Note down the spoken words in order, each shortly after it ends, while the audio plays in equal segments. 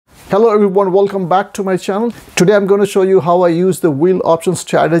Hello everyone, welcome back to my channel. Today I'm going to show you how I use the wheel option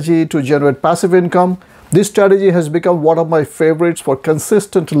strategy to generate passive income. This strategy has become one of my favorites for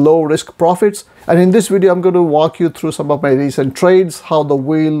consistent low risk profits. And in this video, I'm going to walk you through some of my recent trades, how the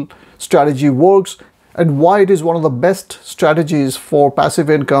wheel strategy works, and why it is one of the best strategies for passive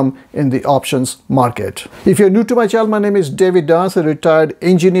income in the options market. If you're new to my channel, my name is David Das, a retired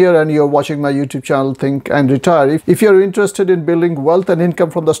engineer, and you're watching my YouTube channel Think and Retire. If you're interested in building wealth and income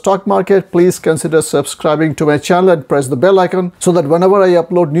from the stock market, please consider subscribing to my channel and press the bell icon so that whenever I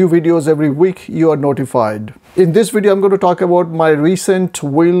upload new videos every week, you are notified. In this video, I'm going to talk about my recent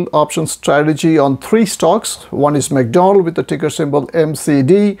wheel option strategy on 3 stocks. One is McDonald with the ticker symbol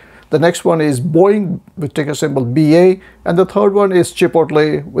MCD. The next one is Boeing with ticker symbol BA, and the third one is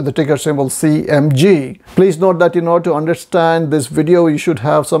Chipotle with the ticker symbol CMG. Please note that in order to understand this video, you should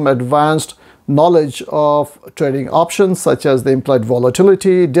have some advanced knowledge of trading options such as the implied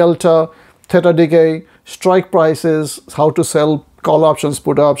volatility, delta, theta decay, strike prices, how to sell call options,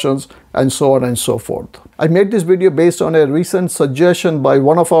 put options, and so on and so forth. I made this video based on a recent suggestion by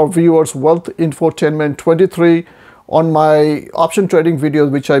one of our viewers, Wealth Infotainment 23, on my option trading videos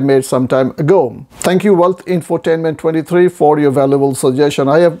which I made some time ago. Thank you, Wealth Infotainment 23, for your valuable suggestion.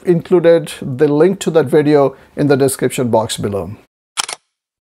 I have included the link to that video in the description box below.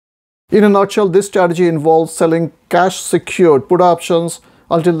 In a nutshell, this strategy involves selling cash secured put options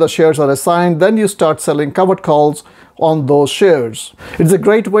until the shares are assigned. Then you start selling covered calls on those shares. It's a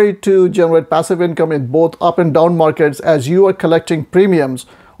great way to generate passive income in both up and down markets, as you are collecting premiums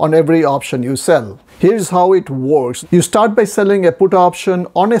on every option you sell. Here's how it works. You start by selling a put option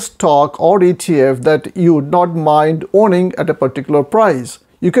on a stock or ETF that you would not mind owning at a particular price.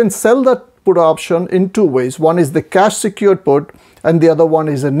 You can sell that put option in 2 ways. One is the cash secured put and the other one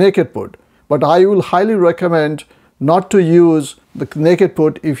is a naked put. But I will highly recommend not to use the naked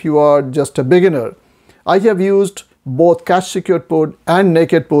put if you are just a beginner. I have used both cash secured put and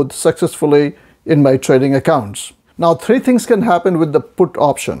naked put successfully in my trading accounts. Now, 3 things can happen with the put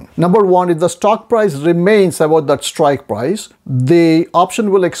option. Number 1, if the stock price remains about that strike price, the option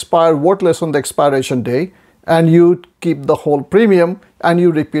will expire worthless on the expiration day, and you keep the whole premium and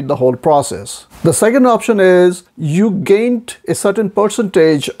you repeat the whole process. The second option is you gained a certain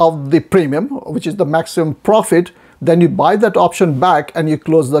percentage of the premium, which is the maximum profit, then you buy that option back and you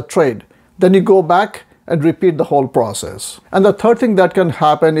close the trade. Then you go back and repeat the whole process. And the third thing that can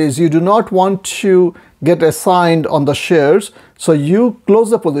happen is you do not want to get assigned on the shares, so you close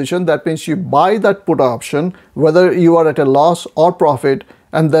the position. That means you buy that put option whether you are at a loss or profit,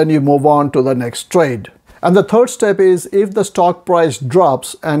 and then you move on to the next trade. And the third step is if the stock price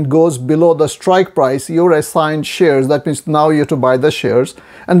drops and goes below the strike price, you're assigned shares. That means now you have to buy the shares,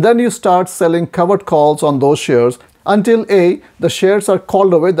 and then you start selling covered calls on those shares until A, the shares are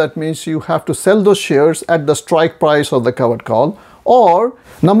called away. That means you have to sell those shares at the strike price of the covered call. Or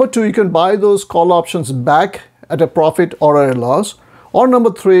number 2, you can buy those call options back at a profit or a loss. Or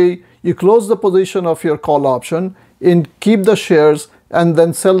number 3, you close the position of your call option and keep the shares and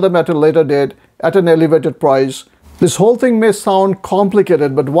then sell them at a later date at an elevated price. This whole thing may sound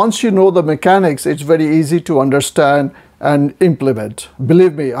complicated, but once you know the mechanics, it's very easy to understand and implement.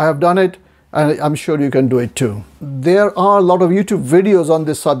 Believe me, I have done it, and I'm sure you can do it too. There are a lot of YouTube videos on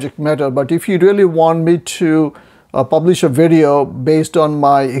this subject matter, but if you really want me to publish a video based on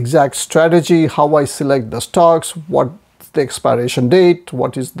my exact strategy, how I select the stocks, what's the expiration date,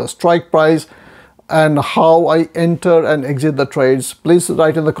 what is the strike price, and how I enter and exit the trades, please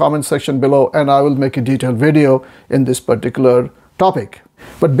write in the comment section below and I will make a detailed video in this particular topic.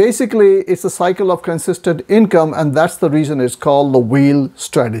 But basically, it's a cycle of consistent income, and that's the reason it's called the wheel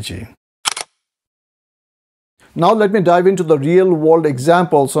strategy. Now let me dive into the real world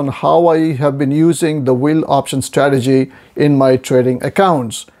examples on how I have been using the wheel option strategy in my trading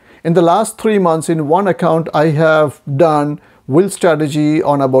accounts. In the last 3 months, in one account, I have done wheel strategy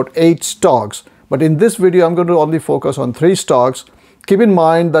on about 8 stocks. But in this video, I'm going to only focus on 3 stocks. Keep in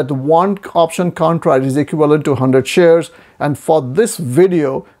mind that one option contract is equivalent to 100 shares. And for this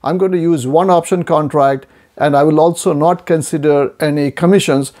video, I'm going to use one option contract, and I will also not consider any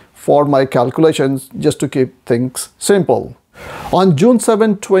commissions for my calculations, just to keep things simple. On June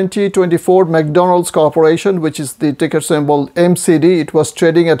 7, 2024, McDonald's Corporation, which is the ticker symbol MCD, it was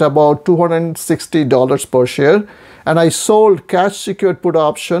trading at about $260 per share, and I sold cash secured put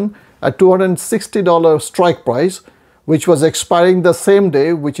option at $260 strike price, which was expiring the same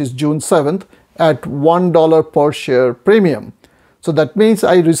day, which is June 7th, at $1 per share premium. So that means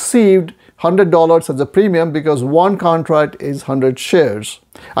I received $100 as a premium because one contract is 100 shares.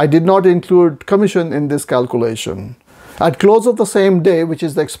 I did not include commission in this calculation. At close of the same day, which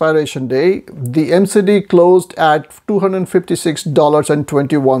is the expiration day, the MCD closed at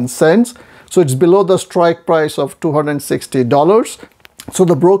 $256.21. So it's below the strike price of $260. So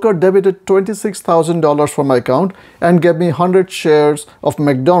the broker debited $26,000 from my account and gave me 100 shares of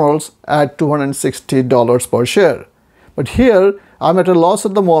McDonald's at $260 per share. But here I'm at a loss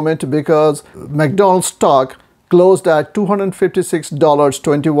at the moment because McDonald's stock closed at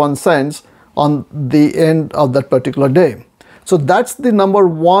 $256.21 on the end of that particular day. So that's the number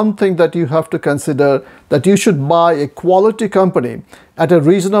one thing that you have to consider, that you should buy a quality company at a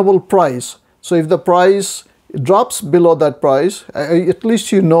reasonable price. So if the price drops below that price, at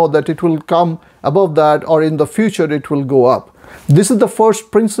least you know that it will come above that, or in the future it will go up. This is the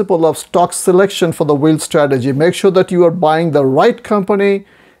first principle of stock selection for the wheel strategy. Make sure that you are buying the right company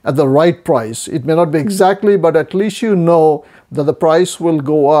at the right price. It may not be exactly, but at least you know that the price will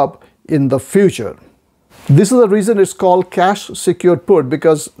go up in the future. This is the reason it's called cash secured put,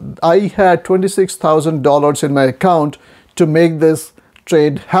 because I had $26,000 in my account to make this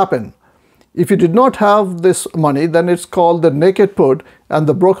trade happen. If you did not have this money, then it's called the naked put, and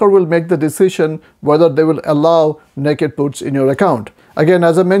the broker will make the decision whether they will allow naked puts in your account. Again,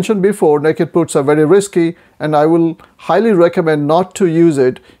 as I mentioned before, naked puts are very risky, and I will highly recommend not to use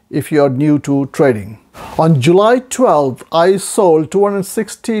it if you are new to trading. On July 12th, I sold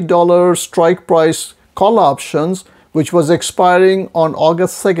 $260 strike price call options, which was expiring on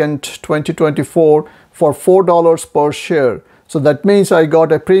August 2nd, 2024 for $4 per share. So that means I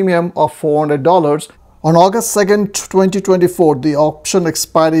got a premium of $400. On August 2nd, 2024, the option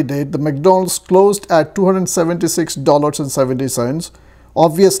expiry date, the McDonald's closed at $276.70,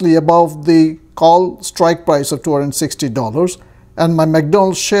 obviously above the call strike price of $260, and my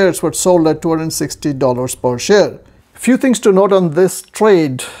McDonald's shares were sold at $260 per share. Few things to note on this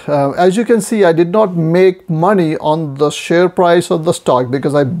trade. As you can see, I did not make money on the share price of the stock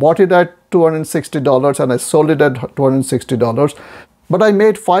because I bought it at $260 and I sold it at $260. But I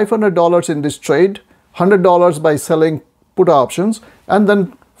made $500 in this trade, $100 by selling put options, and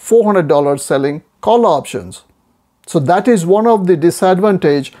then $400 selling call options. So that is one of the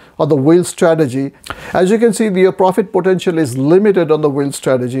disadvantage of the wheel strategy. As you can see, your profit potential is limited on the wheel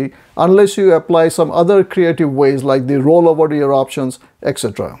strategy unless you apply some other creative ways like the rollover to your options,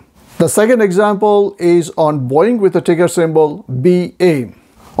 etc. The second example is on Boeing with the ticker symbol BA.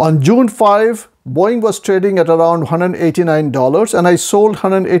 On June 5, Boeing was trading at around $189 and I sold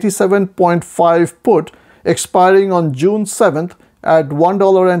 187.5 put expiring on June 7th at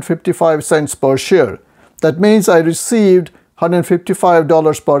 $1.55 per share. That means I received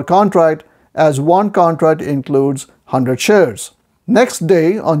 $155 per contract, as one contract includes 100 shares. Next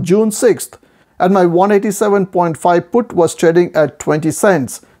day, on June 6th, and my 187.5 put was trading at 20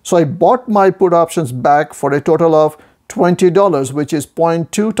 cents. So I bought my put options back for a total of $20, which is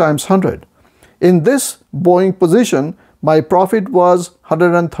 0.2 times 100. In this Boeing position, my profit was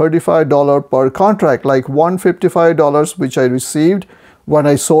 $135 per contract, like $155 which I received when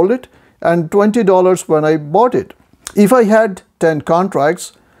I sold it, and $20 when I bought it. If I had 10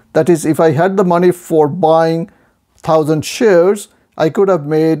 contracts, that is, if I had the money for buying 1,000 shares, I could have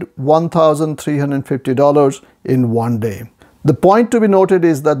made $1,350 in one day. The point to be noted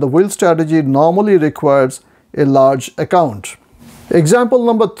is that the wheel strategy normally requires a large account. Example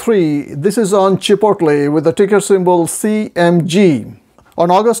number 3, this is on Chipotle with the ticker symbol CMG. On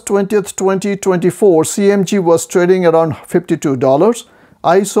August 20th, 2024, CMG was trading around $52.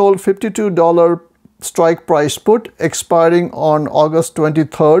 I sold $52 strike price put expiring on August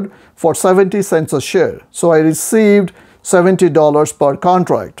 23rd for 70 cents a share. So I received $70 per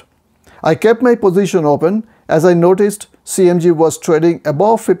contract. I kept my position open as I noticed CMG was trading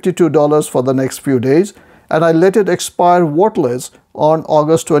above $52 for the next few days, and I let it expire worthless on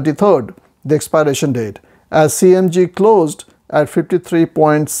August 23rd, the expiration date, as CMG closed at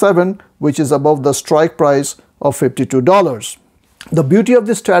 53.7, which is above the strike price of $52. The beauty of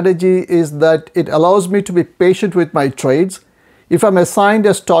this strategy is that it allows me to be patient with my trades. If I'm assigned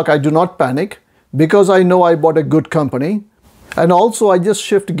a stock, I do not panic because I know I bought a good company. And also I just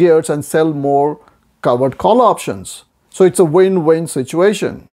shift gears and sell more covered call options. So it's a win-win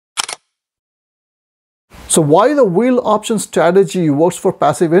situation. So why the wheel option strategy works for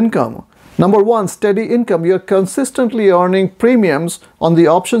passive income? Number 1, steady income. You're consistently earning premiums on the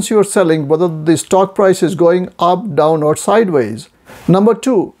options you're selling, whether the stock price is going up, down, or sideways. Number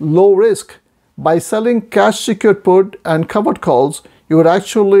 2, low risk. By selling cash secured put and covered calls, you're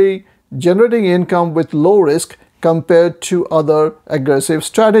actually generating income with low risk, compared to other aggressive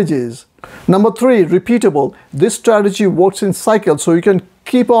strategies. Number 3, repeatable. This strategy works in cycles, so you can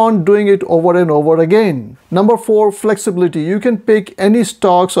keep on doing it over and over again. Number 4, flexibility. You can pick any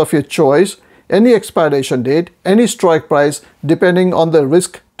stocks of your choice, any expiration date, any strike price, depending on the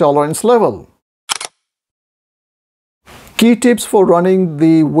risk tolerance level. Key tips for running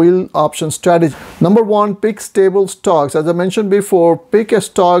the wheel option strategy. Number 1, pick stable stocks. As I mentioned before, pick a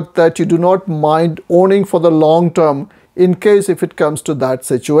stock that you do not mind owning for the long term in case if it comes to that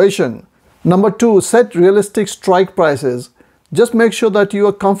situation. Number 2, set realistic strike prices. Just make sure that you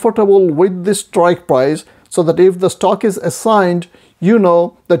are comfortable with this strike price so that if the stock is assigned, you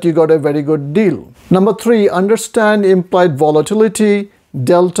know that you got a very good deal. Number 3, understand implied volatility,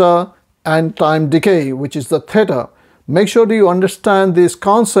 delta, and time decay, which is the theta. Make sure that you understand these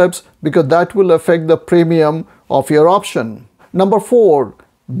concepts because that will affect the premium of your option. Number 4,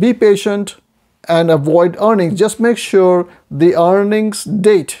 be patient and avoid earnings. Just make sure the earnings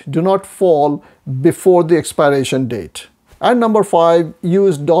date do not fall before the expiration date. And number 5,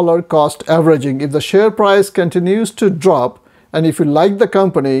 use dollar cost averaging. If the share price continues to drop and if you like the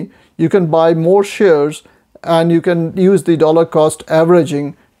company, you can buy more shares and you can use the dollar cost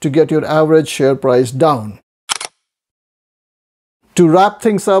averaging to get your average share price down. To wrap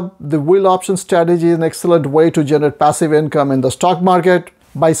things up, the wheel option strategy is an excellent way to generate passive income in the stock market.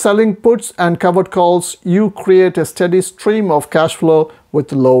 By selling puts and covered calls, you create a steady stream of cash flow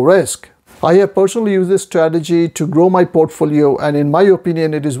with low risk. I have personally used this strategy to grow my portfolio, and in my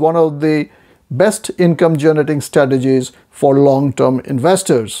opinion, it is one of the best income generating strategies for long-term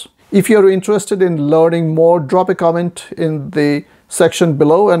investors. If you're interested in learning more, drop a comment in the section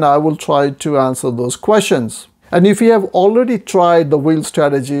below and I will try to answer those questions. And if you have already tried the wheel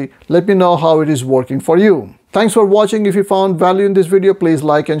strategy, let me know how it is working for you. Thanks for watching. If you found value in this video, please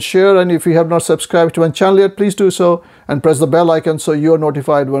like and share. And if you have not subscribed to my channel yet, please do so and press the bell icon so you are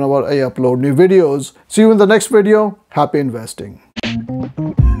notified whenever I upload new videos. See you in the next video. Happy investing.